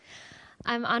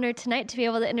I'm honored tonight to be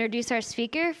able to introduce our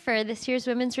speaker for this year's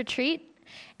Women's Retreat.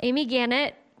 Amy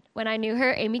Gannett, when I knew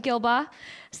her, Amy Gilbaugh,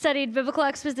 studied biblical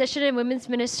exposition and women's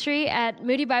ministry at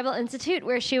Moody Bible Institute,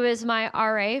 where she was my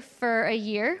RA for a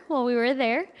year while we were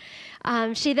there.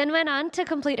 She then went on to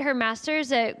complete her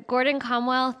master's at Gordon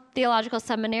Conwell Theological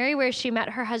Seminary, where she met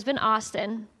her husband,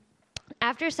 Austin.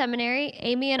 After seminary,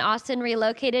 Amy and Austin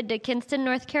relocated to Kinston,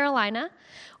 North Carolina,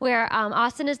 where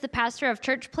Austin is the pastor of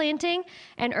church planting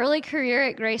and early career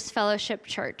at Grace Fellowship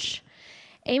Church.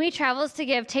 Amy travels to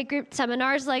give take group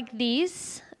seminars like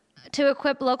these to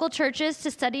equip local churches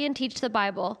to study and teach the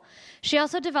Bible. She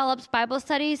also develops Bible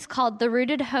studies called The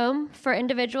Rooted Home for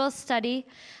individual study,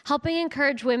 helping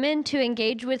encourage women to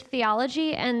engage with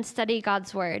theology and study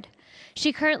God's Word.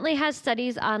 She currently has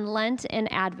studies on Lent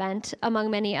and Advent,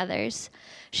 among many others.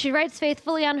 She writes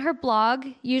faithfully on her blog,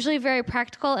 usually very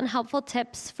practical and helpful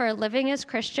tips for living as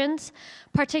Christians,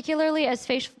 particularly as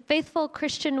faithful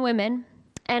Christian women,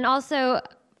 and also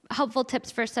helpful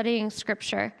tips for studying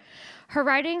Scripture. Her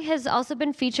writing has also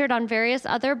been featured on various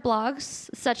other blogs,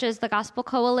 such as the Gospel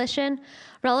Coalition,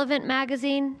 Relevant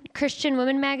Magazine, Christian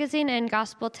Women Magazine, and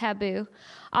Gospel Taboo.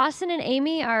 Austin and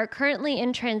Amy are currently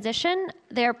in transition.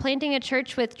 They are planting a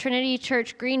church with Trinity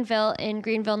Church Greenville in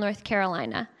Greenville, North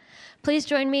Carolina. Please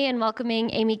join me in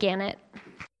welcoming Amy Gannett.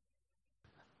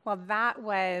 Well, that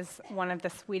was one of the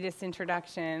sweetest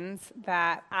introductions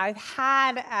that I've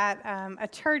had at a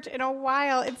church in a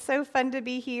while. It's so fun to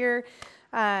be here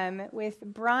with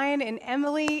Brian and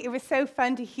Emily. It was so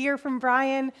fun to hear from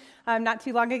Brian not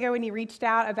too long ago when he reached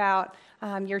out about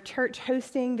your church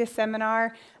hosting this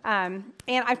seminar. And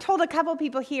I've told a couple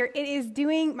people here, it is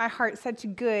doing my heart such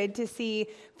good to see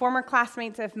former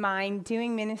classmates of mine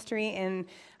doing ministry in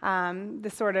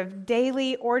the sort of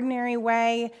daily, ordinary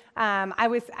way. I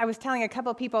was telling a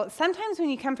couple people, sometimes when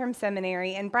you come from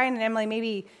seminary, and Brian and Emily,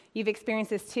 maybe you've experienced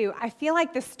this too, I feel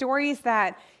like the stories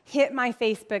that hit my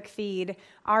Facebook feed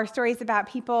are stories about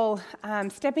people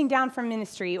stepping down from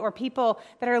ministry, or people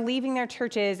that are leaving their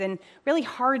churches in really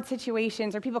hard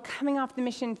situations, or people coming off the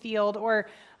mission field, or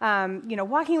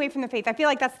walking away from the faith. I feel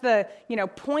like that's the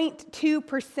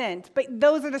 0.2%, but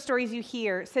those are the stories you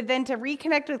hear. So then to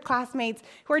reconnect with classmates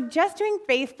who are just doing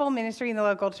faithful ministry in the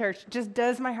local church just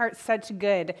does my heart such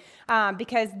good,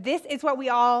 because this is what we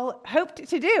all hoped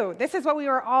to do. This is what we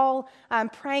were all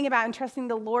praying about and trusting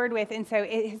the Lord with, and so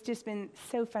it has just been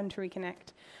so fun to reconnect.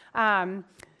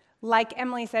 Like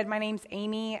Emily said, my name's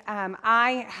Amy.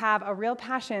 I have a real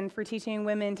passion for teaching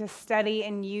women to study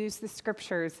and use the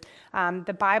Scriptures.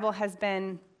 The Bible has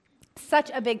been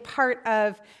such a big part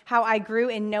of how I grew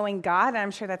in knowing God, and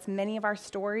I'm sure that's many of our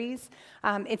stories.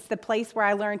 It's the place where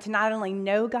I learned to not only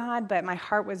know God, but my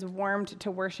heart was warmed to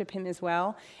worship Him as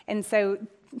well. And so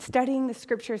studying the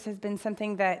Scriptures has been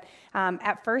something that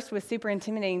at first was super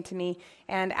intimidating to me.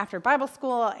 And after Bible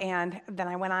school, and then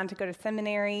I went on to go to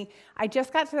seminary, I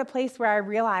just got to the place where I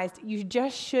realized you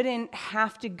just shouldn't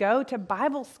have to go to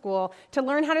Bible school to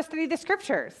learn how to study the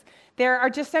Scriptures. There are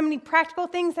just so many practical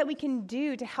things that we can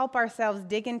do to help ourselves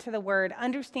dig into the Word,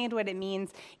 understand what it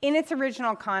means in its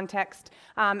original context,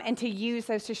 and to use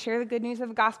those to share the good news of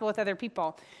the gospel with other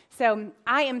people. So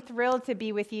I am thrilled to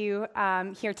be with you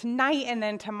here tonight and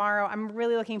then tomorrow. I'm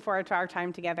really looking forward to our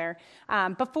time together.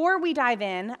 Before we dive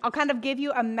in, I'll kind of give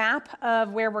you a map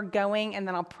of where we're going, and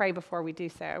then I'll pray before we do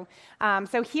so.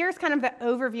 So here's kind of the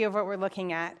overview of what we're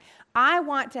looking at. I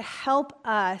want to help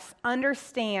us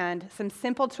understand some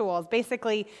simple tools.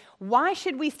 Basically, why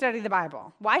should we study the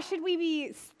Bible? Why should we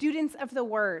be students of the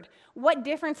Word? What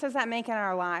difference does that make in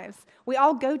our lives? We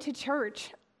all go to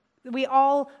church. We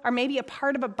all are maybe a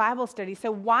part of a Bible study. So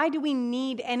why do we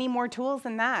need any more tools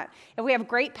than that? If we have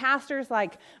great pastors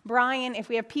like Brian, if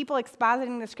we have people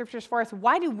expositing the Scriptures for us,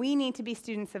 why do we need to be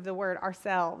students of the Word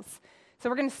ourselves? So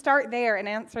we're going to start there and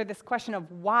answer this question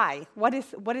of why. What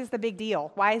is the big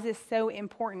deal? Why is this so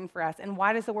important for us? And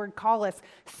why does the Word call us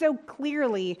so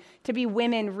clearly to be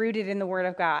women rooted in the Word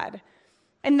of God?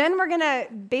 And then we're going to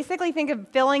basically think of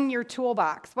filling your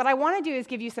toolbox. What I want to do is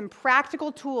give you some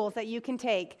practical tools that you can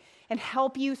take and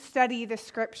help you study the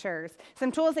Scriptures.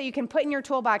 Some tools that you can put in your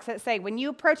toolbox that say, when you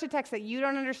approach a text that you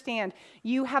don't understand,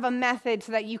 you have a method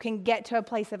so that you can get to a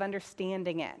place of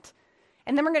understanding it.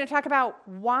 And then we're going to talk about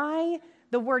why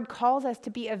the Word calls us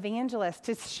to be evangelists,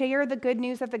 to share the good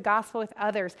news of the gospel with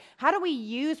others. How do we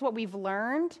use what we've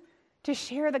learned to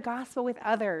share the gospel with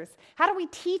others? How do we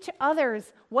teach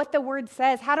others what the Word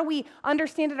says? How do we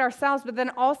understand it ourselves, but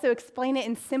then also explain it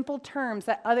in simple terms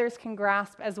that others can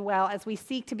grasp as well, as we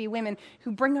seek to be women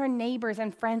who bring our neighbors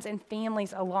and friends and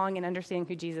families along in understanding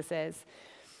who Jesus is?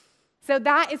 So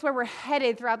that is where we're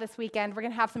headed throughout this weekend. We're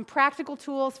going to have some practical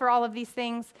tools for all of these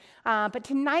things. But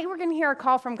tonight we're going to hear a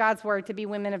call from God's Word to be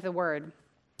women of the Word,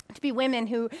 to be women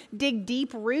who dig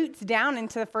deep roots down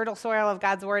into the fertile soil of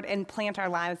God's Word and plant our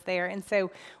lives there. And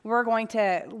so we're going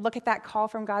to look at that call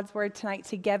from God's Word tonight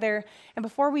together. And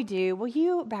before we do, will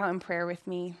you bow in prayer with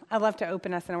me? I'd love to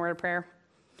open us in a word of prayer.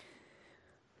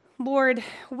 Lord,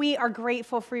 we are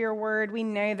grateful for your Word. We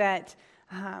know that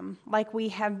like we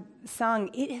have sung,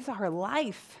 it is our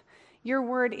life. Your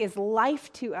word is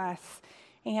life to us,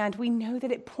 and we know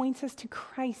that it points us to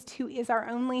Christ, who is our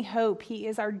only hope. He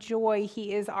is our joy.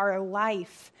 He is our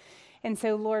life. And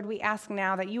so, Lord, we ask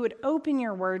now that you would open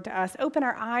your word to us, open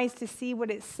our eyes to see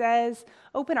what it says,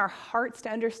 open our hearts to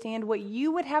understand what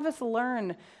you would have us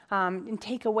learn and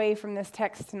take away from this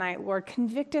text tonight, Lord.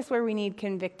 Convict us where we need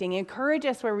convicting, encourage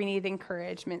us where we need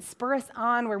encouragement, spur us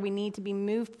on where we need to be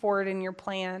moved forward in your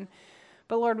plan.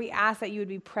 But, Lord, we ask that you would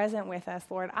be present with us,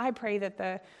 Lord. I pray that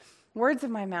the words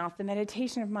of my mouth, the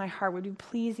meditation of my heart would be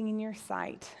pleasing in your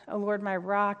sight. O Lord, my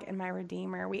rock and my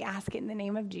redeemer, we ask it in the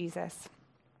name of Jesus.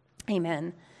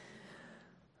 Amen.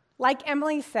 Like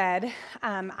Emily said,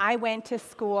 I went to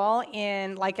school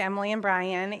like Emily and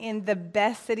Brian, in the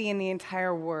best city in the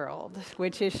entire world,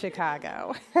 which is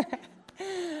Chicago.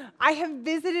 I have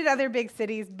visited other big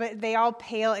cities, but they all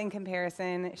pale in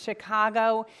comparison.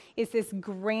 Chicago is this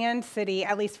grand city,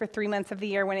 at least for 3 months of the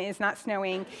year when it is not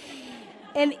snowing.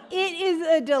 And it is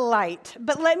a delight.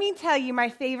 But let me tell you my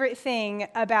favorite thing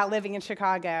about living in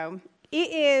Chicago.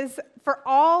 It is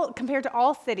compared to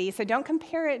all cities, so don't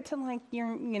compare it to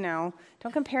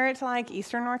don't compare it to like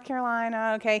Eastern North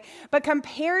Carolina, okay? But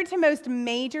compared to most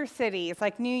major cities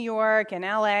like New York and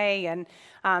LA and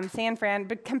San Fran,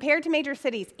 but compared to major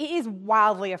cities, it is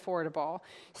wildly affordable.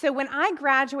 So when I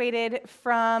graduated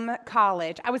from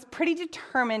college, I was pretty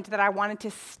determined that I wanted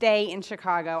to stay in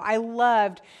Chicago. I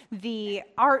loved the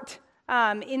art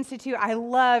Institute. I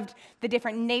loved the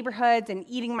different neighborhoods and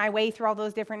eating my way through all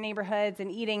those different neighborhoods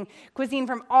and eating cuisine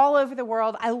from all over the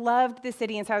world. I loved the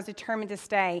city, and so I was determined to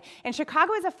stay. And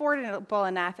Chicago is affordable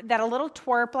enough that a little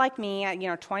twerp like me,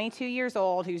 at 22 years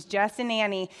old, who's just a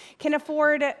nanny, can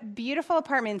afford beautiful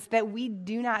apartments that we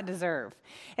do not deserve.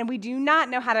 And we do not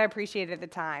know how to appreciate it at the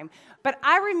time. But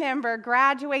I remember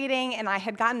graduating, and I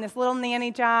had gotten this little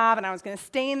nanny job, and I was going to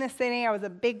stay in the city. I was a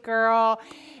big girl,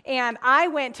 and I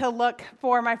went to look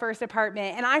for my first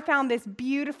apartment, and I found this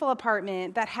beautiful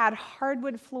apartment that had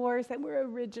hardwood floors that were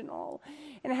original,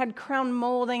 and it had crown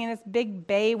molding and this big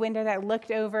bay window that looked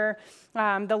over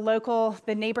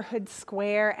the neighborhood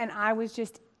square, and I was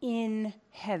just in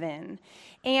heaven.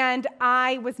 And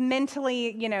I was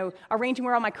mentally, arranging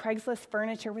where all my Craigslist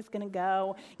furniture was going to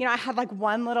go. I had like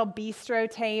one little bistro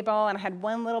table, and I had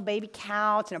one little baby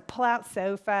couch and a pull-out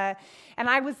sofa. And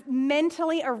I was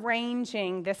mentally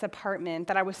arranging this apartment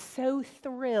that I was so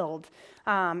thrilled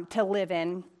to live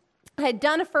in. I had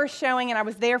done a first showing, and I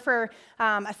was there for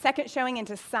a second showing and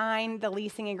to sign the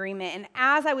leasing agreement. And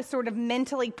as I was sort of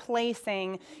mentally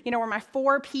placing, where my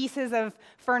 4 pieces of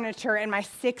furniture and my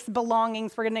 6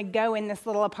 belongings were going to go in this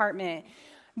little apartment,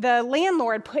 the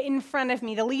landlord put in front of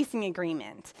me the leasing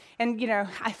agreement. And,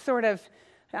 I sort of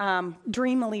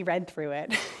dreamily read through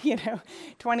it.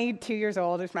 22 years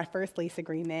old, it was my first lease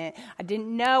agreement. I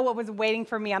didn't know what was waiting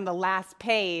for me on the last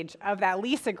page of that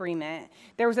lease agreement.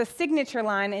 There was a signature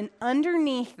line, and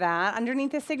underneath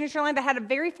the signature line, that had a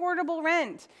very affordable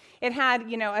rent. It had, a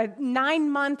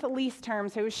 9-month lease term,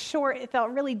 so it was short. It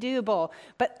felt really doable.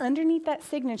 But underneath that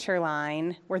signature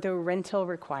line were the rental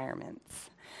requirements.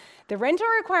 The rental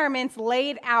requirements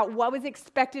laid out what was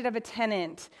expected of a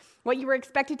tenant, what you were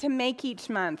expected to make each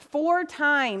month, 4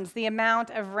 times the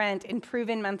amount of rent in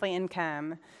proven monthly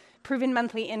income. Proven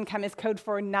monthly income is code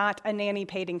for not a nanny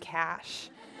paid in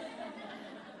cash.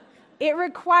 It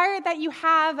required that you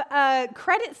have a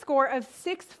credit score of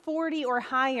 640 or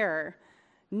higher,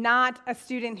 not a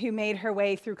student who made her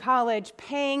way through college,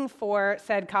 paying for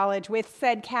said college with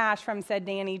said cash from said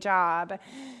nanny job.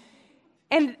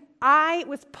 And I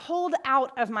was pulled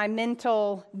out of my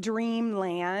mental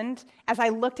dreamland as I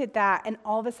looked at that, and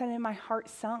all of a sudden my heart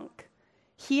sunk.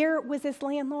 Here was this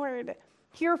landlord,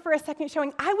 here for a second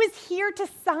showing. I was here to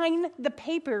sign the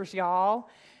papers, y'all.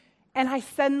 And I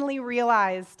suddenly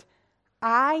realized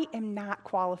I am not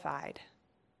qualified.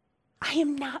 I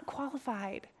am not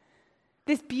qualified.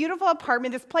 This beautiful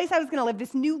apartment, this place I was going to live,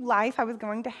 this new life I was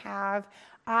going to have,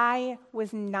 I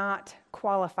was not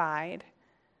qualified.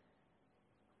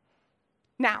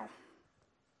 Now,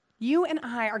 you and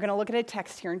I are going to look at a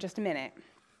text here in just a minute,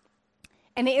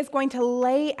 and it is going to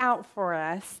lay out for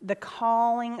us the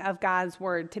calling of God's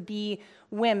word to be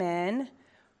women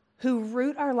who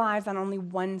root our lives on only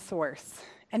one source,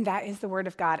 and that is the Word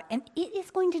of God. And it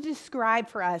is going to describe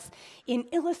for us in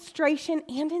illustration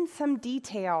and in some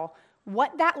detail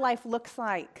what that life looks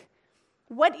like.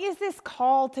 What is this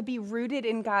call to be rooted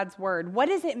in God's Word? What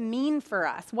does it mean for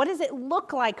us? What does it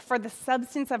look like for the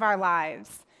substance of our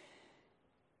lives?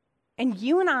 And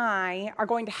you and I are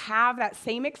going to have that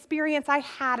same experience I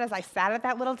had as I sat at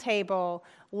that little table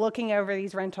looking over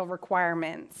these rental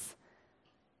requirements.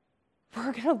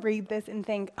 We're going to read this and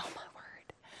think, oh my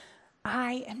word,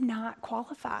 I am not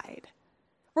qualified.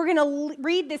 We're going to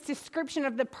read this description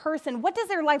of the person. What does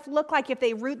their life look like if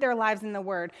they root their lives in the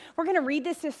Word? We're going to read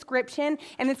this description,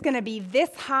 and it's going to be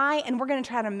this high, and we're going to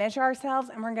try to measure ourselves,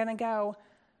 and we're going to go,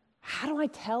 how do I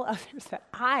tell others that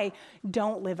I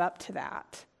don't live up to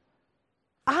that?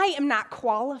 I am not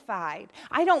qualified.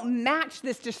 I don't match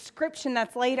this description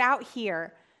that's laid out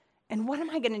here. And what am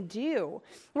I going to do?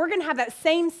 We're going to have that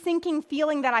same sinking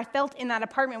feeling that I felt in that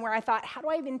apartment where I thought, how do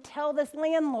I even tell this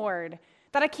landlord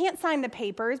that I can't sign the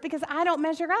papers because I don't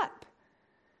measure up?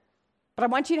 But I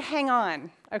want you to hang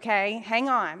on, okay? Hang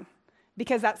on,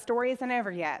 because that story isn't over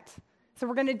yet. So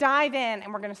we're going to dive in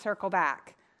and we're going to circle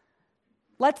back.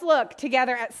 Let's look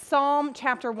together at Psalm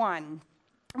chapter 1.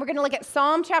 We're going to look at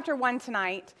Psalm chapter 1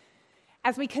 tonight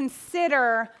as we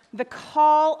consider the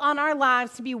call on our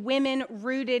lives to be women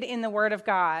rooted in the Word of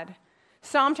God.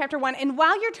 Psalm chapter 1. And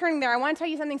while you're turning there, I want to tell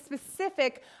you something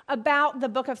specific about the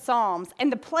book of Psalms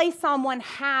and the place Psalm 1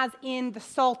 has in the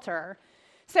Psalter.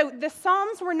 So the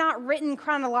Psalms were not written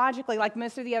chronologically like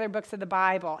most of the other books of the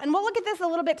Bible. And we'll look at this a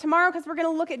little bit tomorrow because we're going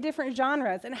to look at different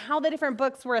genres and how the different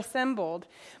books were assembled.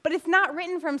 But it's not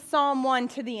written from Psalm 1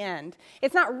 to the end.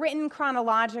 It's not written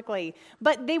chronologically.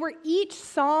 But they were each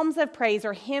psalms of praise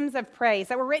or hymns of praise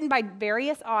that were written by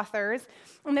various authors,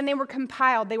 and then they were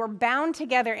compiled. They were bound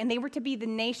together, and they were to be the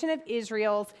nation of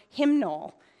Israel's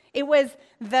hymnal. It was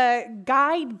the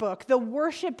guidebook, the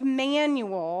worship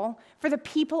manual for the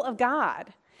people of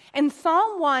God. And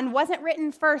Psalm 1 wasn't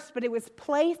written first, but it was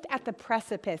placed at the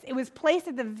precipice. It was placed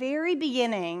at the very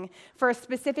beginning for a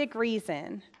specific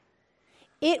reason.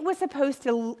 It was supposed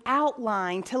to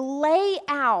outline, to lay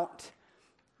out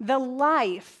the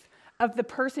life of the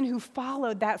person who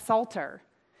followed that Psalter.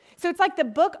 So it's like the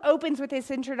book opens with this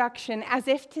introduction as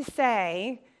if to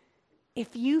say,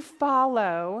 if you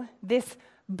follow this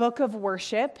book of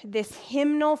worship, this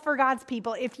hymnal for God's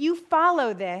people, if you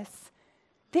follow this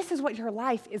is what your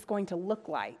life is going to look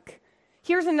like.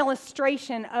 Here's an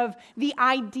illustration of the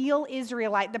ideal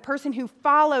Israelite, the person who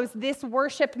follows this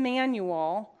worship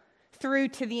manual through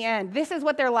to the end. This is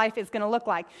what their life is going to look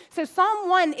like. So Psalm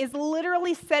 1 is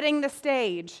literally setting the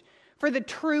stage for the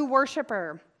true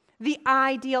worshiper, the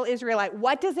ideal Israelite.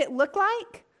 What does it look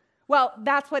like? Well,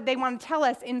 that's what they want to tell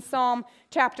us in Psalm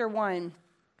chapter 1.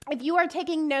 If you are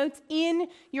taking notes in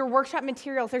your workshop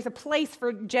materials, there's a place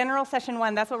for General Session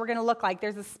 1. That's what we're going to look like.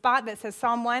 There's a spot that says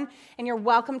Psalm 1, and you're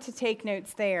welcome to take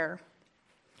notes there.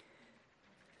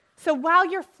 So while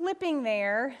you're flipping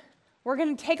there, we're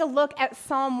going to take a look at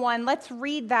Psalm 1. Let's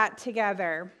read that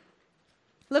together.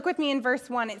 Look with me in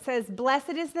verse 1. It says, "Blessed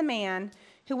is the man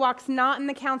who walks not in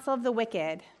the counsel of the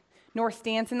wicked, nor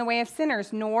stands in the way of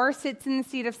sinners, nor sits in the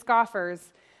seat of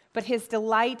scoffers. But his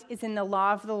delight is in the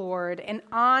law of the Lord, and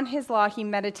on his law he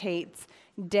meditates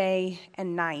day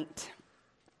and night."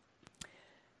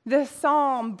 The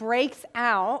psalm breaks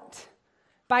out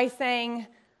by saying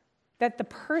that the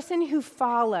person who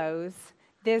follows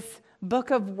this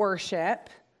book of worship,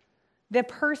 the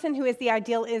person who is the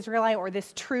ideal Israelite or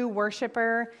this true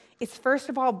worshiper, is first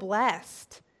of all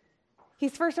blessed.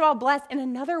 He's first of all blessed. And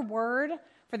another word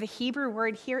for the Hebrew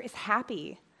word here is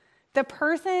happy. The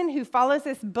person who follows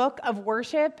this book of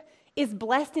worship is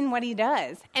blessed in what he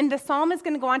does. And the psalm is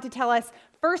going to go on to tell us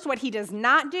first what he does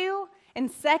not do,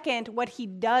 and second, what he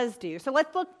does do. So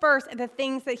let's look first at the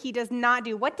things that he does not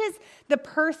do. What does the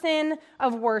person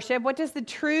of worship, what does the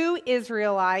true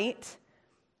Israelite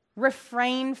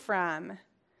refrain from?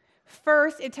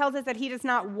 First, it tells us that he does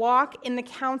not walk in the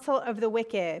counsel of the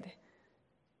wicked.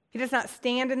 He does not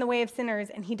stand in the way of sinners,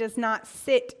 and he does not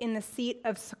sit in the seat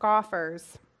of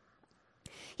scoffers.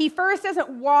 He first doesn't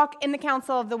walk in the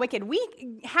counsel of the wicked.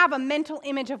 We have a mental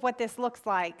image of what this looks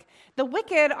like. The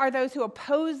wicked are those who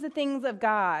oppose the things of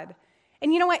God.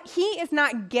 And you know what? He is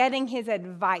not getting his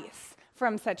advice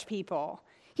from such people.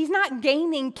 He's not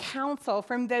gaining counsel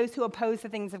from those who oppose the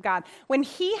things of God. When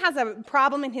he has a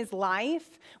problem in his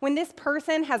life, when this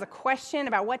person has a question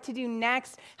about what to do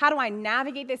next, how do I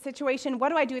navigate this situation? What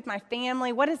do I do with my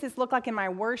family? What does this look like in my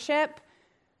worship?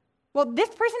 Well, this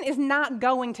person is not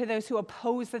going to those who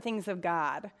oppose the things of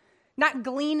God. not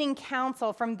gleaning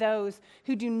counsel from those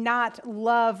who do not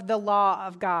love the law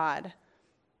of God.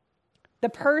 The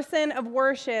person of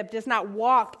worship does not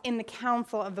walk in the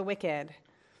counsel of the wicked.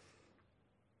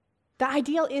 The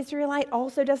ideal Israelite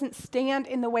also doesn't stand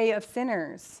in the way of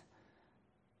sinners.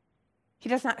 He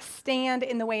does not stand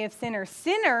in the way of sinners.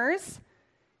 Sinners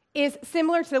is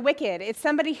similar to the wicked. It's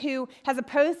somebody who has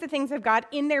opposed the things of God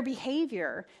in their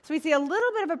behavior. So we see a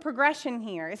little bit of a progression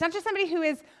here. It's not just somebody who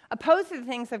is opposed to the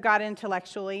things of God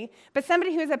intellectually, but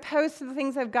somebody who is opposed to the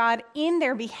things of God in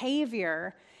their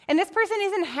behavior. And this person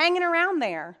isn't hanging around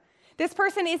there. This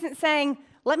person isn't saying,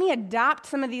 let me adopt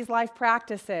some of these life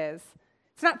practices.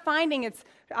 It's not finding its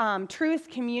truest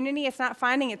community. It's not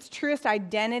finding its truest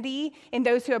identity in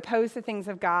those who oppose the things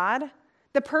of God.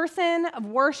 The person of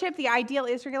worship, the ideal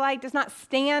Israelite, does not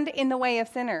stand in the way of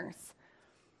sinners.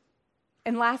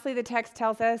 And lastly, the text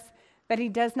tells us that he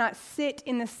does not sit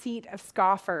in the seat of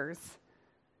scoffers.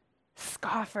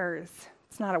 Scoffers.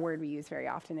 It's not a word we use very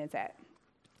often, is it?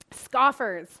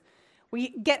 Scoffers. We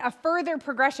get a further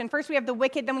progression. First we have the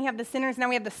wicked, then we have the sinners, now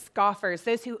we have the scoffers,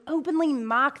 those who openly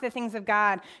mock the things of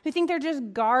God, who think they're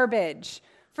just garbage.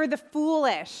 For the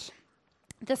foolish,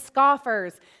 the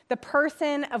scoffers, the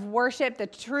person of worship, the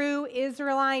true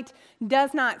Israelite,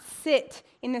 does not sit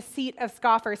in the seat of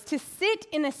scoffers. To sit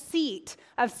in a seat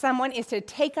of someone is to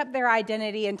take up their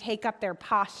identity and take up their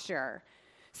posture.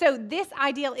 So this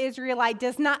ideal Israelite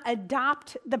does not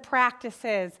adopt the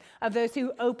practices of those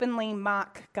who openly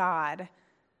mock God.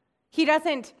 He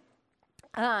doesn't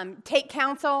take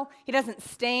counsel, he doesn't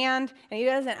stand, and he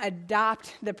doesn't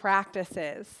adopt the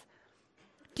practices.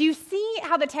 Do you see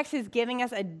how the text is giving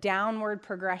us a downward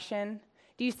progression?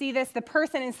 Do you see this? The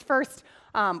person is first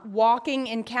walking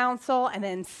in counsel, and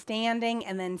then standing,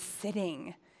 and then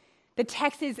sitting. The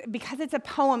text is, because it's a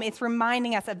poem, it's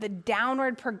reminding us of the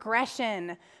downward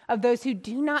progression of those who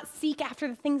do not seek after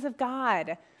the things of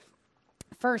God.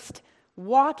 First,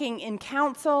 walking in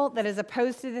counsel that is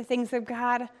opposed to the things of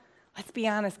God. Let's be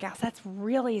honest, gals, that's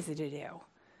real easy to do.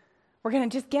 We're going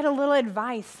to just get a little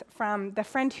advice from the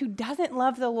friend who doesn't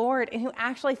love the Lord and who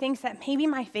actually thinks that maybe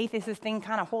my faith is this thing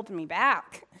kind of holding me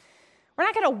back. We're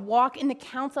not going to walk in the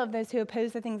counsel of those who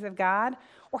oppose the things of God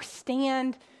or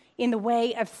stand in the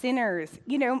way of sinners.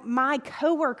 You know, my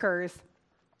coworkers,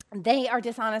 they are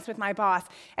dishonest with my boss,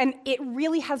 and it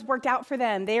really has worked out for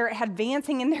them. They're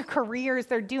advancing in their careers.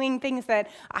 They're doing things that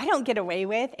I don't get away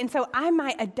with, and so I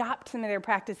might adopt some of their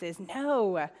practices.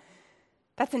 No,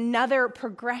 that's another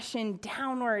progression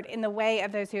downward in the way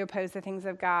of those who oppose the things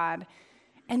of God,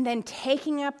 and then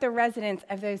taking up the residence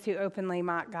of those who openly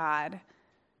mock God.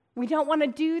 We don't want to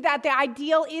do that. The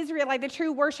ideal Israelite, the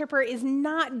true worshiper, is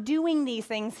not doing these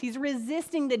things. He's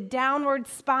resisting the downward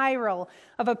spiral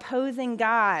of opposing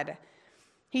God.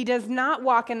 He does not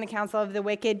walk in the counsel of the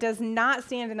wicked, does not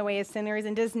stand in the way of sinners,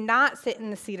 and does not sit in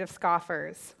the seat of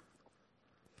scoffers.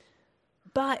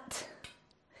 But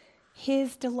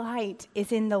his delight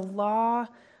is in the law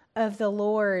of the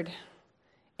Lord,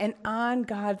 and on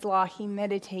God's law he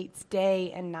meditates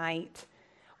day and night.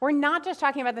 We're not just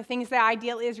talking about the things the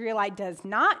ideal Israelite does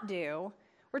not do.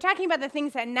 We're talking about the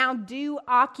things that now do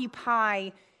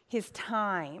occupy his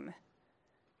time.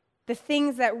 The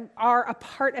things that are a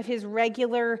part of his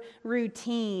regular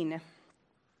routine.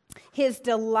 His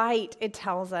delight, it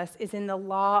tells us, is in the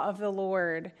law of the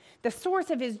Lord. The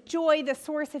source of his joy, the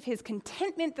source of his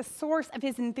contentment, the source of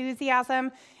his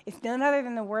enthusiasm is none other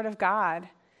than the Word of God.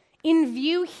 In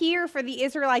view here for the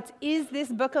Israelites is this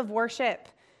book of worship.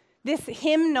 This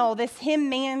hymnal, this hymn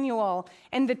manual,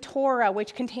 and the Torah,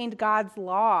 which contained God's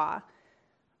law.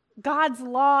 God's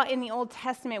law in the Old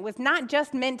Testament was not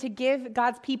just meant to give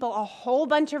God's people a whole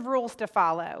bunch of rules to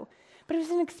follow, but it was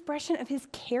an expression of his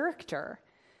character.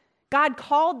 God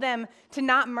called them to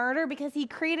not murder because he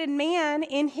created man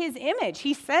in his image.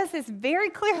 He says this very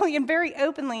clearly and very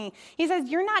openly. He says,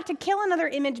 you're not to kill another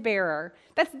image bearer.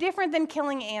 That's different than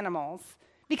killing animals.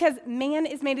 Because man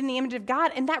is made in the image of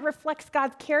God, and that reflects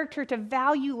God's character. To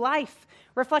value life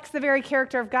reflects the very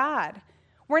character of God.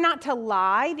 We're not to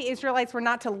lie. The Israelites were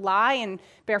not to lie and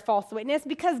bear false witness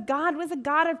because God was a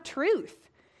God of truth.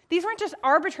 These weren't just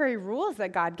arbitrary rules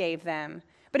that God gave them,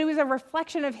 but it was a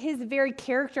reflection of his very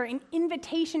character, an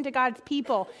invitation to God's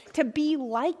people to be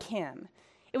like him.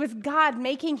 It was God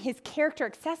making his character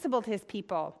accessible to his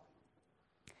people.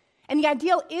 And the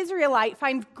ideal Israelite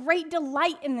finds great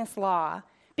delight in this law,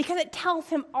 because it tells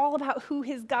him all about who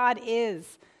his God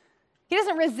is. He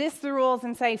doesn't resist the rules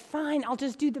and say, fine, I'll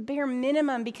just do the bare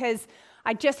minimum because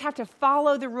I just have to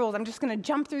follow the rules. I'm just going to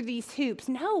jump through these hoops.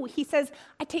 No, he says,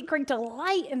 I take great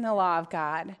delight in the law of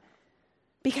God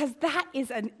because that is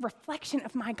a reflection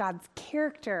of my God's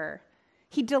character.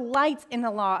 He delights in the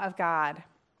law of God.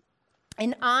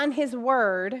 And on his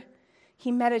word,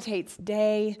 he meditates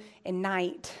day and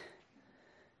night.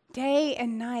 Day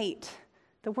and night,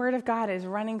 the word of God is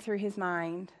running through his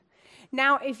mind.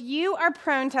 Now, if you are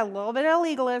prone to a little bit of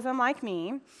legalism like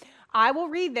me, I will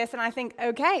read this and I think,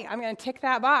 okay, I'm going to tick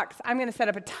that box. I'm going to set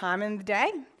up a time in the day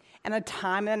and a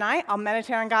time in the night. I'll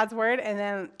meditate on God's word and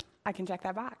then I can check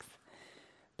that box.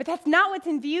 But that's not what's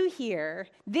in view here.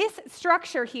 This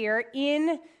structure here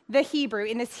in the Hebrew,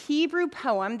 in this Hebrew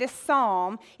poem, this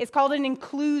psalm, is called an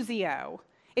inclusio.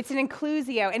 It's an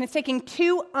inclusio, and it's taking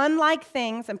two unlike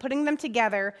things and putting them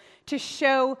together to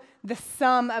show the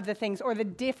sum of the things, or the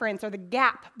difference, or the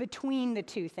gap between the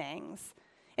two things.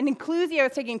 An inclusio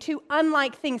is taking two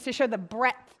unlike things to show the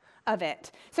breadth of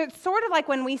it. So it's sort of like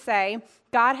when we say,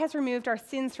 God has removed our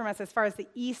sins from us as far as the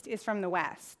east is from the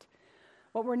west.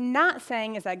 What we're not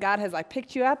saying is that God has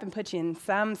picked you up and put you in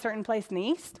some certain place in the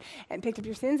east, and picked up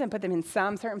your sins and put them in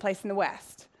some certain place in the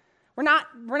west. We're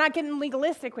not getting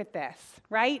legalistic with this,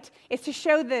 right? It's to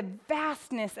show the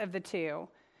vastness of the two.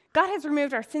 God has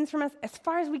removed our sins from us as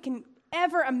far as we can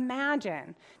ever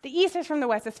imagine. The east is from the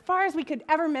west, as far as we could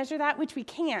ever measure that, which we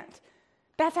can't.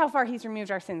 That's how far he's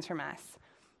removed our sins from us.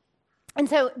 And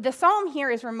so the psalm here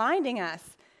is reminding us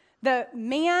the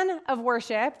man of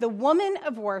worship, the woman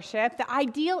of worship, the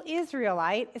ideal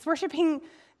Israelite is worshiping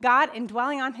God and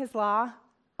dwelling on his law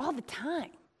all the time.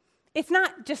 It's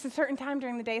not just a certain time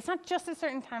during the day. It's not just a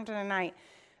certain time during the night.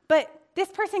 But this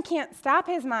person can't stop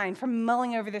his mind from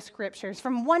mulling over the scriptures,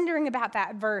 from wondering about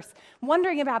that verse,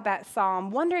 wondering about that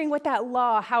psalm, wondering what that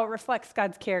law, how it reflects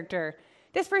God's character.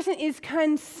 This person is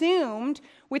consumed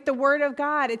with the word of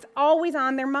God. It's always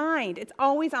on their mind. It's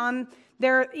always in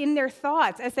their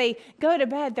thoughts. As they go to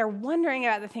bed, they're wondering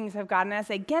about the things of God. And as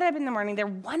they get up in the morning, they're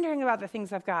wondering about the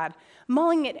things of God,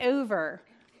 mulling it over.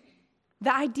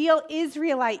 The ideal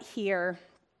Israelite here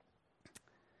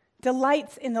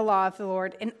delights in the law of the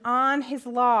Lord, and on his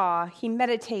law he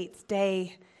meditates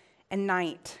day and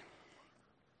night.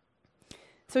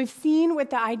 So we've seen what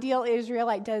the ideal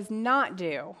Israelite does not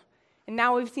do, and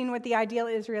now we've seen what the ideal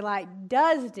Israelite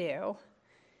does do.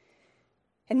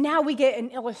 And now we get an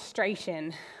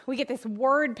illustration. We get this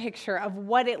word picture of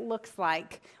what it looks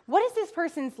like. What is this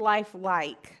person's life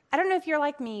like? I don't know if you're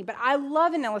like me, but I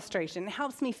love an illustration. It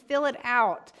helps me fill it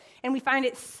out. And we find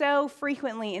it so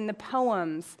frequently in the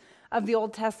poems of the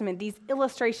Old Testament, these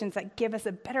illustrations that give us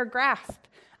a better grasp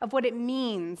of what it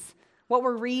means, what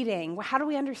we're reading. How do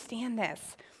we understand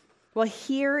this? Well,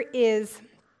 here is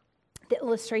the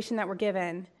illustration that we're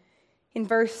given. In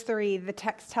verse 3, the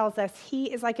text tells us,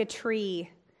 he is like a tree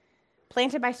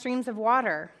planted by streams of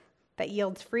water that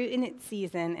yields fruit in its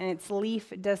season, and its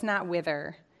leaf does not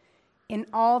wither. In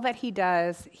all that he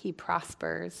does, he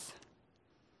prospers.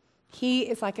 He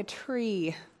is like a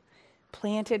tree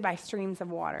planted by streams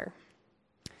of water.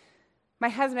 My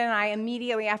husband and I,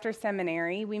 immediately after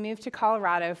seminary, we moved to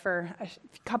Colorado for a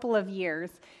couple of years,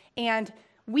 and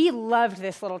we loved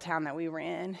this little town that we were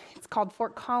in. It's called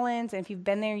Fort Collins, and if you've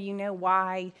been there, you know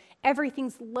why.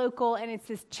 Everything's local, and it's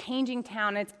this changing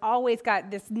town. It's always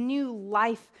got this new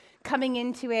life coming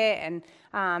into it,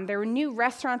 and there were new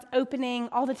restaurants opening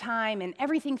all the time, and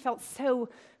everything felt so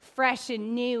fresh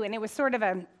and new, and it was sort of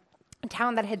a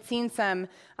town that had seen some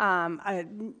a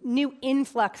new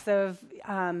influx of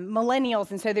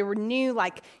millennials, and so there were new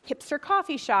hipster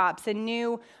coffee shops and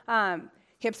new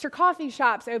hipster coffee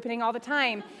shops opening all the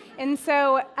time. And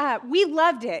so we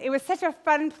loved it. It was such a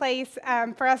fun place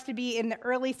for us to be in the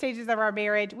early stages of our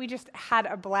marriage. We just had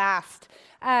a blast.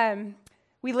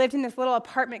 We lived in this little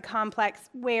apartment complex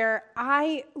where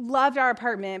I loved our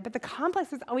apartment, but the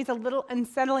complex was always a little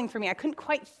unsettling for me. I couldn't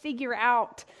quite figure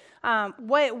out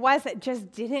what it was that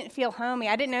just didn't feel homey.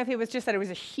 I didn't know if it was just that it was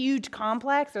a huge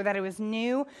complex or that it was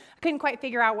new. I couldn't quite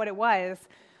figure out what it was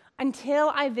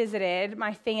until I visited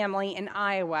my family in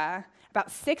Iowa.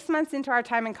 About 6 months into our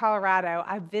time in Colorado,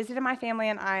 I visited my family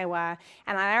in Iowa,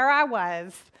 and there I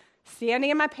was,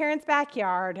 standing in my parents'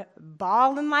 backyard,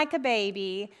 bawling like a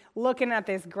baby, looking at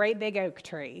this great big oak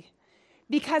tree.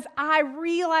 Because I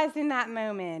realized in that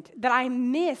moment that I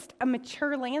missed a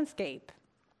mature landscape.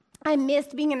 I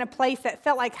missed being in a place that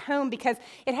felt like home because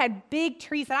it had big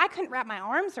trees that I couldn't wrap my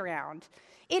arms around.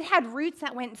 It had roots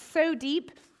that went so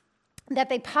deep that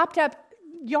they popped up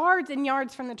yards and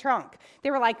yards from the trunk.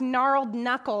 They were like gnarled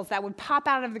knuckles that would pop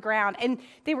out of the ground, and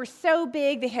they were so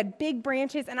big, they had big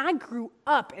branches, and I grew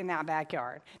up in that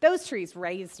backyard. Those trees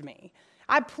raised me.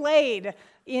 I played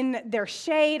in their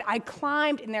shade, I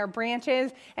climbed in their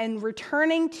branches, and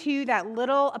returning to that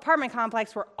little apartment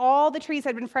complex where all the trees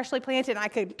had been freshly planted and I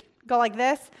could go like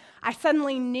this, I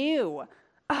suddenly knew,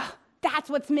 That's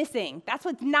what's missing. That's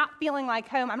what's not feeling like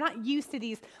home. I'm not used to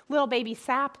these little baby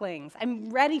saplings. I'm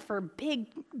ready for big,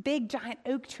 big, giant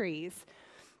oak trees.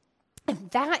 And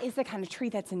that is the kind of tree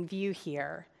that's in view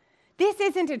here. This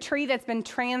isn't a tree that's been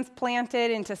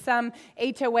transplanted into some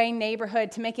HOA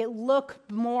neighborhood to make it look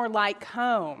more like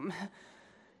home.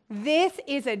 This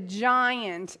is a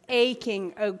giant,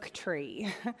 aching oak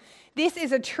tree. This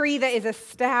is a tree that is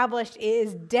established, it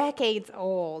is decades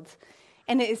old,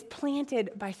 and it is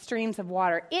planted by streams of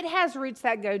water. It has roots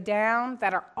that go down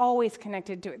that are always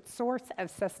connected to its source of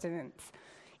sustenance.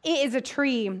 It is a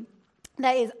tree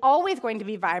that is always going to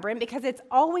be vibrant because it's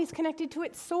always connected to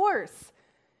its source.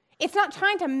 It's not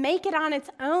trying to make it on its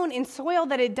own in soil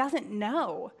that it doesn't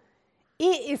know.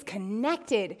 It is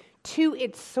connected to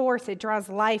its source. It draws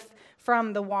life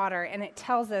from the water, and it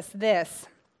tells us this.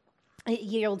 It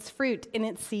yields fruit in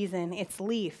its season. Its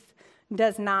leaf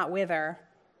does not wither.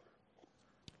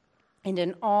 And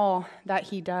in all that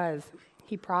he does,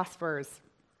 he prospers.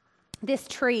 This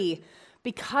tree,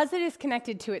 because it is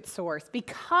connected to its source,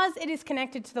 because it is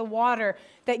connected to the water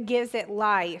that gives it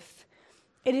life,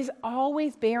 it is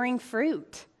always bearing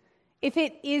fruit. If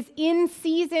it is in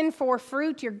season for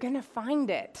fruit, you're going to find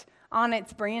it on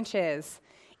its branches.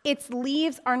 Its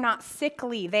leaves are not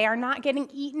sickly. They are not getting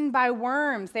eaten by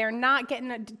worms. They are not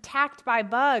getting attacked by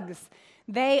bugs.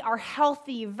 They are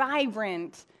healthy,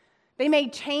 vibrant. They may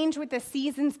change with the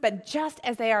seasons, but just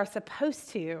as they are supposed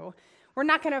to. We're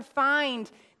not going to find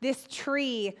this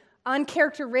tree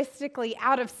uncharacteristically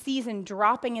out of season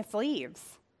dropping its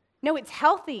leaves. No, it's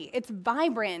healthy. It's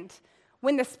vibrant.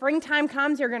 When the springtime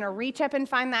comes, you're going to reach up and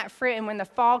find that fruit, and when the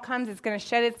fall comes, it's going to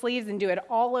shed its leaves and do it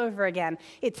all over again.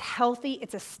 It's healthy,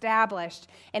 it's established,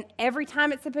 and every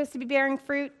time it's supposed to be bearing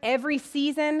fruit, every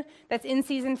season that's in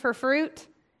season for fruit,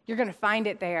 you're going to find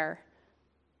it there.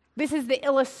 This is the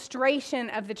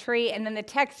illustration of the tree, and then the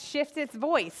text shifts its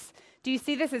voice. Do you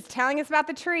see this? It's telling us about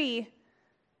the tree.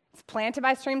 It's planted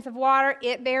by streams of water.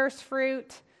 It bears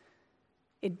fruit.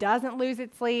 It doesn't lose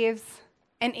its leaves.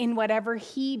 And in whatever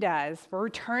he does, we're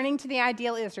returning to the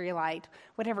ideal Israelite.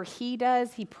 Whatever he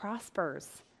does, he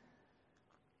prospers.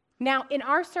 Now, in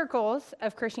our circles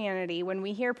of Christianity, when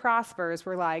we hear prospers,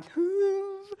 we're like,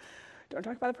 don't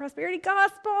talk about the prosperity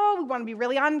gospel. We want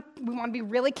to be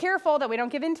really careful that we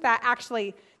don't give into that.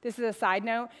 Actually, this is a side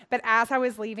note, but as I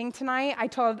was leaving tonight,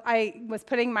 I was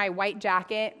putting my white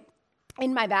jacket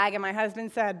in my bag, and my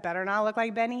husband said, better not look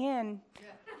like Benny Hinn.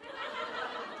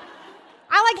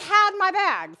 I had my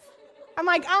bags. I'm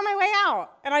on my way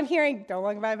out, and I'm hearing, don't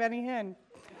look like Benny Hinn.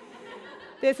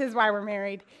 This is why we're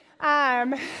married.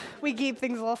 We keep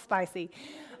things a little spicy.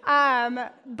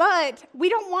 But we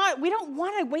don't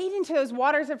want to wade into those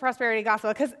waters of prosperity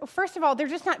gospel because, first of all, they're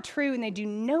just not true and they do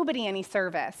nobody any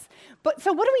service. But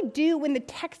so what do we do when the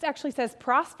text actually says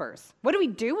prospers? What do we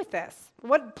do with this?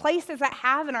 What place does that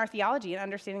have in our theology and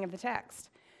understanding of the text?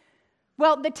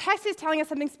 Well, the text is telling us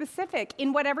something specific.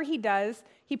 In whatever he does,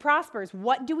 he prospers.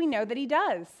 What do we know that he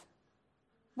does?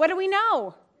 What do we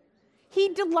know? He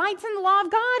delights in the law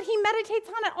of God. He meditates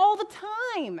on it all the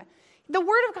time. The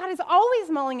word of God is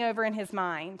always mulling over in his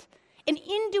mind. And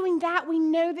in doing that, we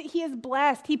know that he is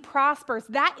blessed. He prospers.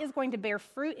 That is going to bear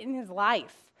fruit in his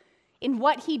life. In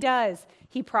what he does,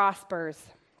 he prospers.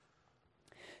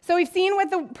 So we've seen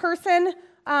what the person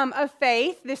of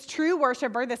faith, this true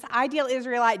worshiper, this ideal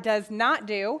Israelite does not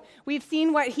do. We've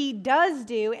seen what he does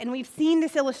do, and we've seen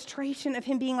this illustration of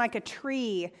him being like a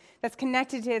tree that's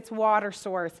connected to its water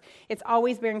source. It's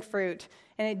always bearing fruit,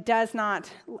 and it does not,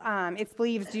 its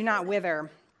leaves do not wither.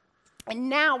 And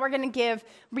now we're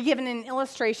given an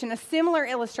illustration, a similar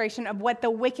illustration of what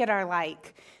the wicked are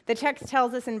like. The text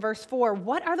tells us in verse 4,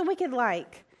 what are the wicked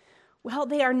like? Well,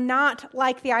 they are not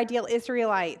like the ideal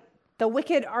Israelite. The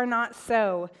wicked are not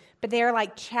so, but they are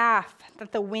like chaff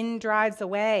that the wind drives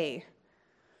away.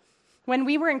 When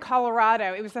we were in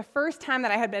Colorado, it was the first time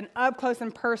that I had been up close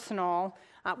and personal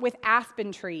with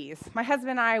aspen trees. My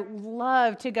husband and I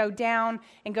love to go down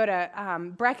and go to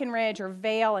Breckenridge or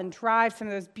Vail and drive some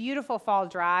of those beautiful fall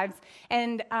drives.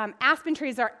 And aspen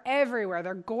trees are everywhere.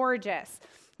 They're gorgeous.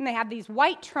 And they have these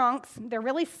white trunks. They're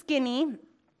really skinny.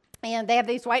 And they have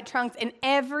these white trunks. And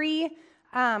every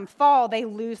fall, they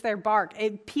lose their bark.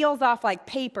 It peels off like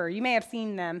paper. You may have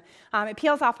seen them. It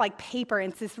peels off like paper,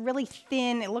 and it's this really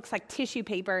thin, it looks like tissue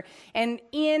paper. And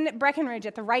in Breckenridge,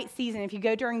 at the right season, if you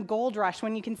go during Gold Rush,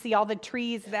 when you can see all the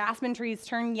trees, the aspen trees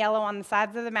turn yellow on the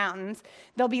sides of the mountains,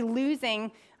 they'll be losing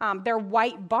their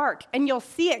white bark, and you'll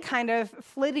see it kind of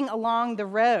flitting along the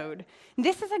road. And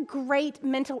this is a great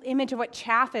mental image of what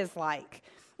chaff is like.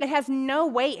 It has no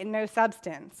weight and no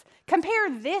substance.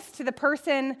 Compare this to the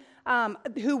person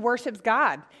who worships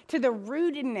God, to the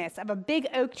rootedness of a big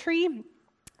oak tree.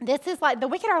 This is like, the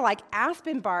wicked are like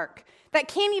aspen bark that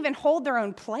can't even hold their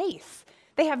own place.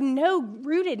 They have no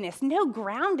rootedness, no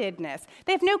groundedness.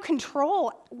 They have no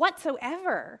control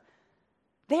whatsoever.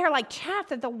 They are like chaff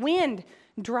that the wind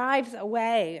drives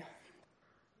away.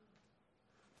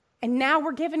 And now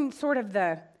we're given sort of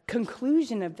the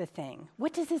conclusion of the thing.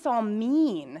 What does this all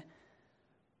mean?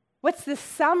 What's the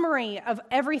summary of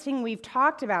everything we've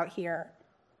talked about here?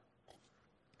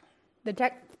 The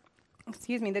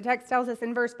text tells us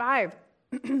in verse 5,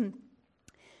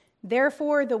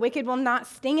 therefore the wicked will not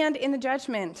stand in the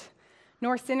judgment,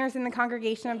 nor sinners in the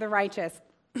congregation of the righteous.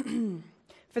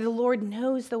 For the Lord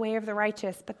knows the way of the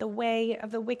righteous, but the way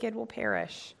of the wicked will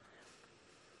perish.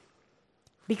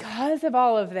 Because of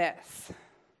all of this,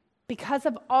 because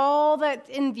of all that's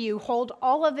in view, hold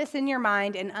all of this in your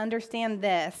mind and understand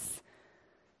this.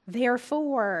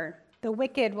 Therefore, the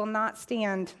wicked will not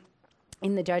stand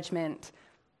in the judgment.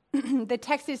 The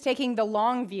text is taking the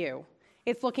long view.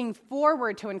 It's looking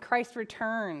forward to when Christ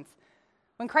returns.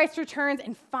 When Christ returns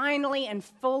and finally and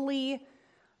fully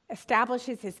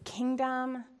establishes his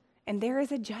kingdom, and there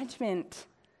is a judgment.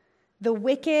 The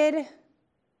wicked,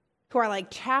 who are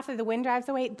like chaff that the wind drives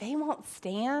away, they won't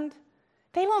stand.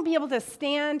 They won't be able to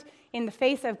stand in the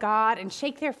face of God and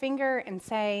shake their finger and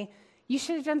say, you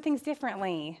should have done things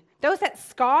differently. Those that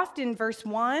scoffed in verse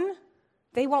 1,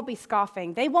 they won't be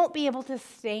scoffing. They won't be able to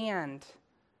stand.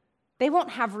 They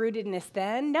won't have rootedness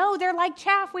then. No, they're like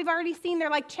chaff. We've already seen they're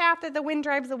like chaff that the wind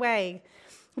drives away.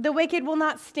 The wicked will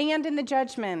not stand in the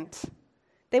judgment.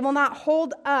 They will not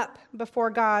hold up before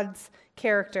God's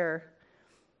character.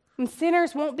 And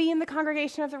sinners won't be in the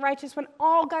congregation of the righteous when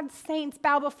all God's saints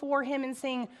bow before him and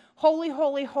sing, holy,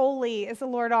 holy, holy is the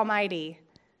Lord Almighty.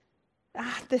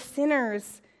 The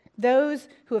sinners, those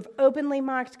who have openly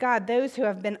mocked God, those who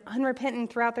have been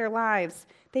unrepentant throughout their lives,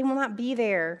 they will not be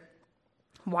there.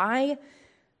 Why?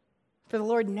 For the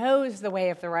Lord knows the way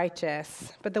of the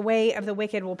righteous, but the way of the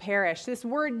wicked will perish. This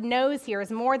word knows here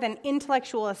is more than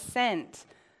intellectual assent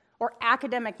or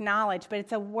academic knowledge, but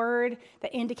it's a word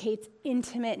that indicates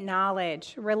intimate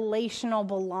knowledge, relational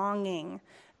belonging.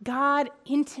 God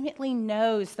intimately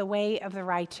knows the way of the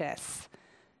righteous.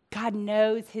 God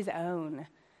knows his own.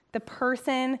 The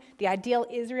person, the ideal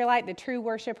Israelite, the true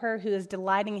worshiper who is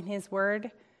delighting in his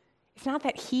word, it's not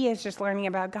that he is just learning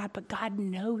about God, but God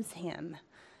knows him.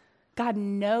 God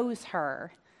knows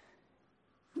her.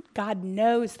 God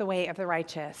knows the way of the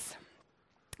righteous,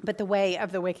 but the way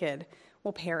of the wicked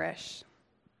will perish.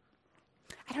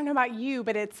 I don't know about you,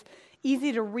 but it's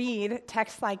easy to read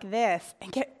texts like this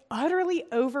and get utterly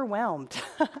overwhelmed.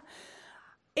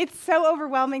 It's so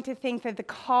overwhelming to think that the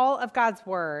call of God's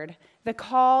word, the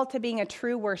call to being a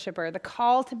true worshiper, the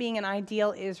call to being an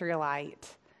ideal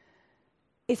Israelite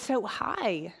is so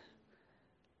high.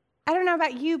 I don't know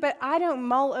about you, but I don't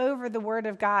mull over the word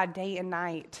of God day and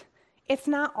night. It's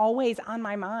not always on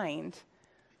my mind.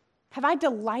 Have I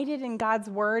delighted in God's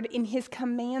word, in his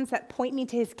commands that point me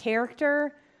to his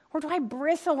character? Or do I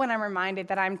bristle when I'm reminded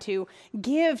that I'm to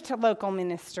give to local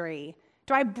ministry?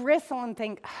 Do I bristle and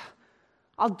think,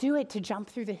 I'll do it to jump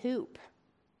through the hoop?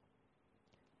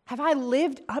 Have I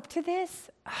lived up to this?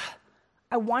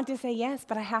 I want to say yes,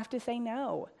 but I have to say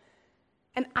no.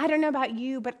 And I don't know about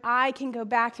you, but I can go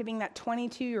back to being that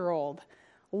 22-year-old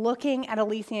looking at a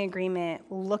leasing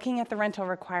agreement, looking at the rental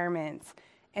requirements,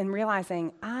 and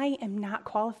realizing I am not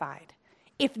qualified.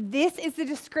 If this is the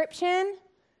description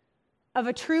of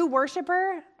a true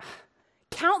worshiper,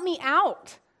 count me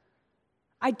out.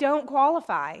 I don't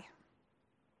qualify.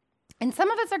 And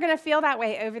some of us are going to feel that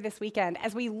way over this weekend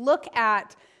as we look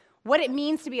at what it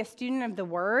means to be a student of the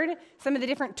word, some of the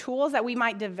different tools that we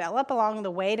might develop along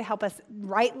the way to help us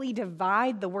rightly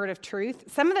divide the word of truth.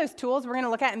 Some of those tools we're going to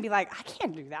look at and be like, I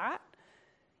can't do that.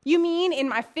 You mean in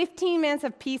my 15 minutes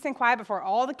of peace and quiet before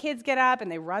all the kids get up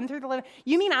and they run through the living,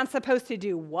 you mean I'm supposed to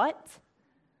do what?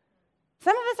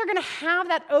 Some of us are going to have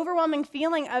that overwhelming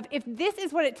feeling of, if this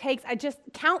is what it takes, I just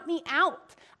count me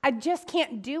out. I just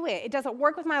can't do it. It doesn't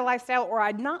work with my lifestyle, or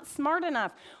I'm not smart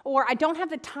enough, or I don't have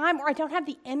the time, or I don't have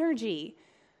the energy.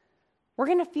 We're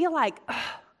going to feel like,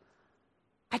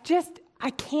 I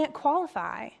can't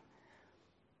qualify.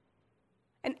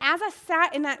 And as I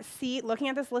sat in that seat looking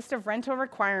at this list of rental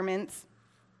requirements,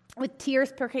 with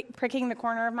tears pricking the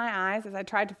corner of my eyes as I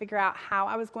tried to figure out how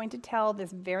I was going to tell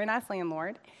this very nice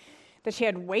landlord that she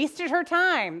had wasted her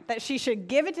time, that she should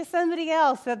give it to somebody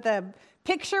else, that the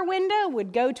picture window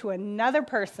would go to another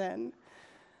person.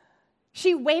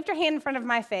 She waved her hand in front of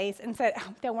my face and said,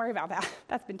 don't worry about that.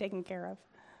 That's been taken care of.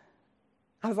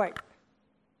 I was like,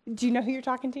 do you know who you're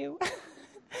talking to?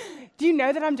 Do you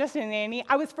know that I'm just a nanny?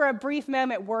 I was for a brief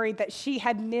moment worried that she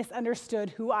had misunderstood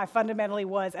who I fundamentally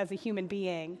was as a human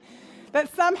being,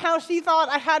 that somehow she thought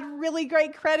I had really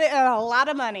great credit and a lot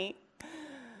of money.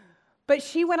 But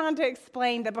she went on to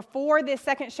explain that before this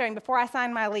second showing, before I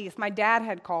signed my lease, my dad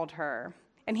had called her,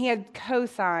 and he had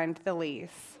co-signed the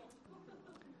lease.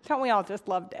 Don't we all just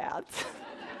love dads?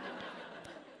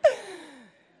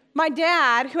 My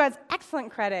dad, who has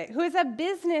excellent credit, who is a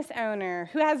business owner,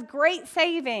 who has great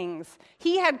savings,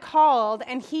 he had called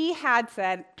and he had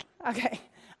said, okay,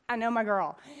 I know my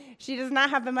girl. She does not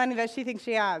have the money that she thinks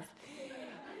she has.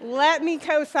 Let me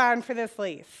co-sign for this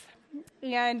lease.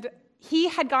 And he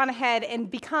had gone ahead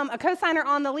and become a co-signer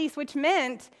on the lease, which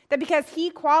meant that because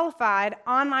he qualified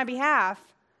on my behalf,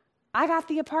 I got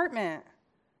the apartment.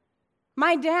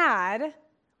 My dad,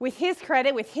 with his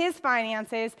credit, with his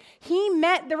finances, he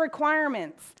met the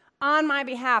requirements on my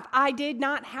behalf. I did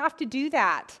not have to do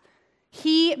that.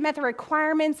 He met the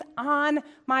requirements on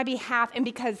my behalf, and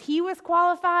because he was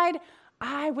qualified,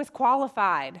 I was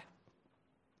qualified.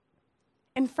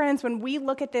 And friends, when we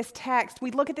look at this text,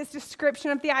 we look at this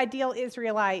description of the ideal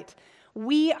Israelite,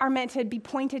 we are meant to be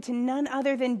pointed to none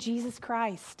other than Jesus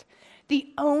Christ,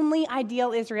 the only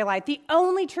ideal Israelite, the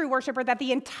only true worshiper that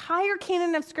the entire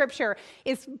canon of Scripture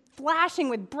is flashing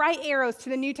with bright arrows to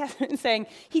the New Testament saying,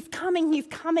 he's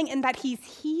coming, and that he's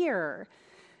here.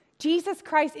 Jesus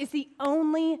Christ is the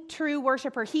only true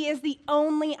worshiper. He is the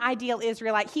only ideal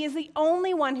Israelite. He is the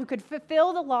only one who could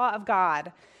fulfill the law of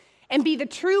God and be the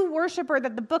true worshiper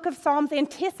that the book of Psalms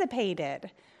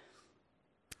anticipated.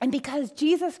 And because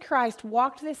Jesus Christ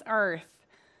walked this earth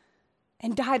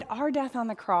and died our death on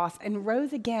the cross and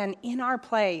rose again in our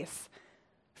place,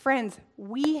 friends,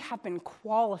 we have been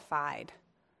qualified.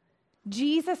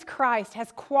 Jesus Christ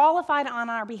has qualified on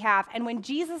our behalf. And when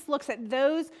Jesus looks at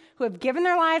those who have given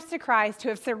their lives to Christ, who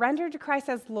have surrendered to Christ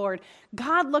as Lord,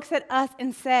 God looks at us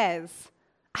and says,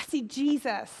 I see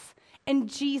Jesus. And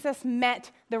Jesus met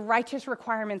the righteous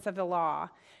requirements of the law.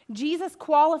 Jesus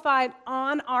qualified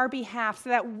on our behalf so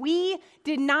that we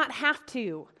did not have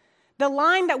to. The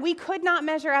line that we could not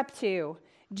measure up to,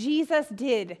 Jesus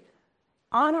did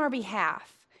on our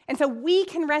behalf. And so we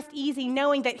can rest easy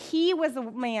knowing that he was the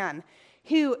man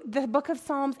who the book of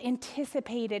Psalms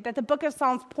anticipated, that the book of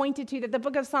Psalms pointed to, that the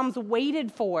book of Psalms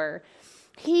waited for.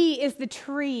 He is the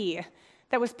tree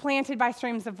that was planted by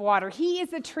streams of water. He is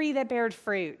the tree that bared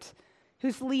fruit,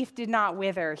 whose leaf did not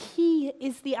wither. He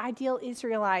is the ideal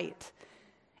Israelite,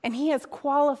 and he has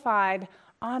qualified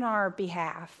on our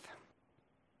behalf.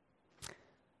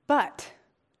 But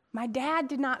my dad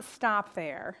did not stop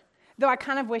there, though I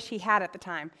kind of wish he had at the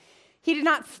time. He did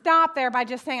not stop there by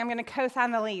just saying, I'm going to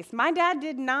co-sign the lease. My dad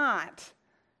did not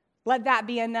let that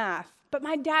be enough. But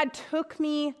my dad took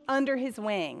me under his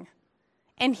wing,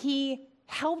 and he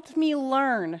helped me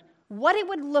learn what it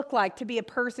would look like to be a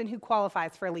person who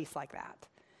qualifies for a lease like that.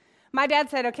 My dad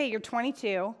said, okay, you're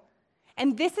 22,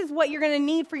 and this is what you're going to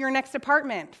need for your next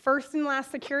apartment: first and last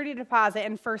security deposit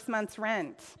and first month's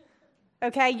rent.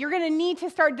 Okay, you're going to need to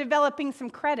start developing some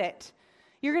credit.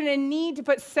 You're going to need to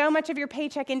put so much of your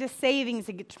paycheck into savings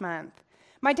each month.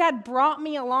 My dad brought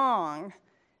me along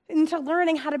into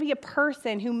learning how to be a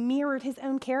person who mirrored his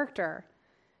own character.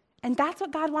 And that's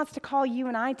what God wants to call you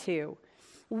and I to.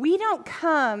 We don't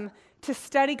come to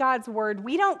study God's word.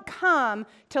 We don't come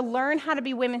to learn how to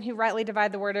be women who rightly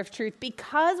divide the word of truth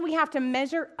because we have to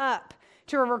measure up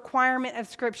to a requirement of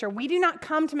Scripture. We do not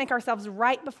come to make ourselves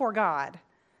right before God.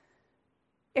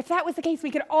 If that was the case,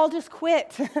 we could all just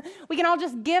quit. We can all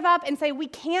just give up and say we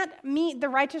can't meet the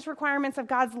righteous requirements of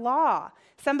God's law.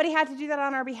 Somebody had to do that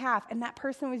on our behalf, and that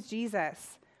person was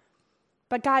Jesus.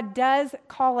 But God does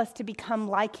call us to become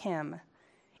like him.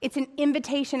 It's an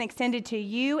invitation extended to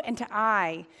you and to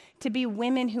I to be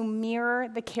women who mirror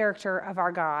the character of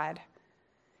our God.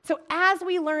 So as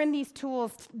we learn these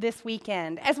tools this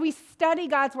weekend, as we study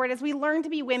God's word, as we learn to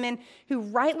be women who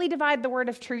rightly divide the word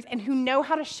of truth and who know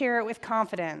how to share it with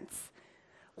confidence,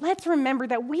 let's remember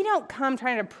that we don't come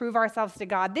trying to prove ourselves to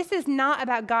God. This is not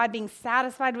about God being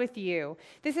satisfied with you.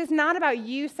 This is not about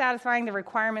you satisfying the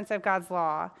requirements of God's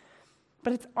law,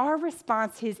 but it's our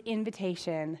response to his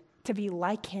invitation to be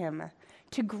like him,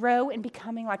 to grow in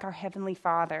becoming like our Heavenly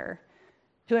Father,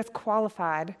 who has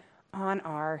qualified on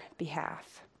our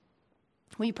behalf.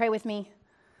 Will you pray with me?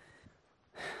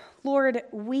 Lord,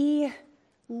 we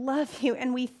love you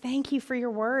and we thank you for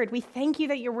your word. We thank you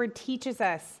that your word teaches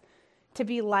us to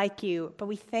be like you, but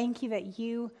we thank you that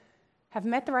you have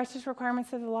met the righteous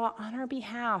requirements of the law on our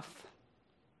behalf.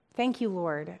 Thank you,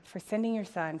 Lord, for sending your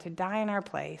Son to die in our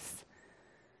place.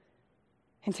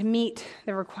 and to meet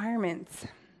the requirements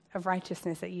of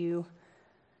righteousness that you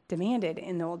demanded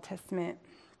in the Old Testament.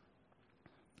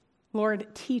 Lord,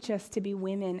 teach us to be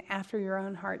women after your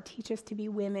own heart. Teach us to be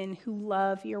women who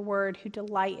love your word, who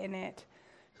delight in it,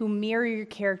 who mirror your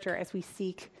character as we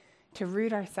seek to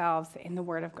root ourselves in the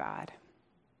word of God.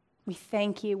 We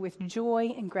thank you with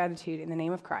joy and gratitude in the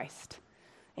name of Christ.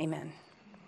 Amen.